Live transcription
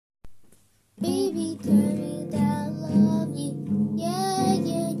baby, tell me that I love you. Yeah,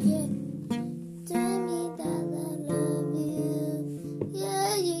 yeah, yeah. Tell me that I love you.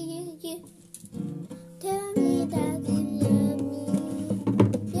 Yeah, yeah, yeah, yeah. Tell me that you love me.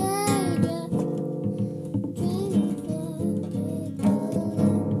 Yeah, yeah.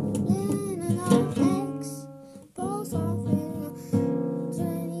 Dreaming on X, post on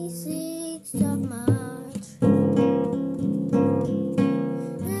 26th of March.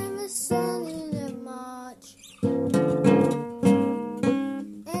 And the sun in March.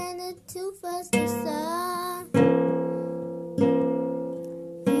 And the two first the sun.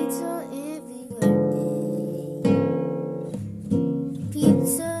 Pizza everywhere.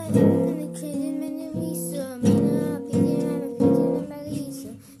 Pizza in the kitchen, and we saw me now. Pizza and a pizza and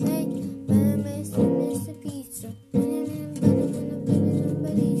Melissa. Hey, better Mr. Pizza.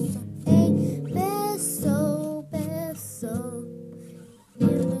 Hey, beso, beso. You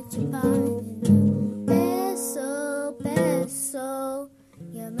want to buy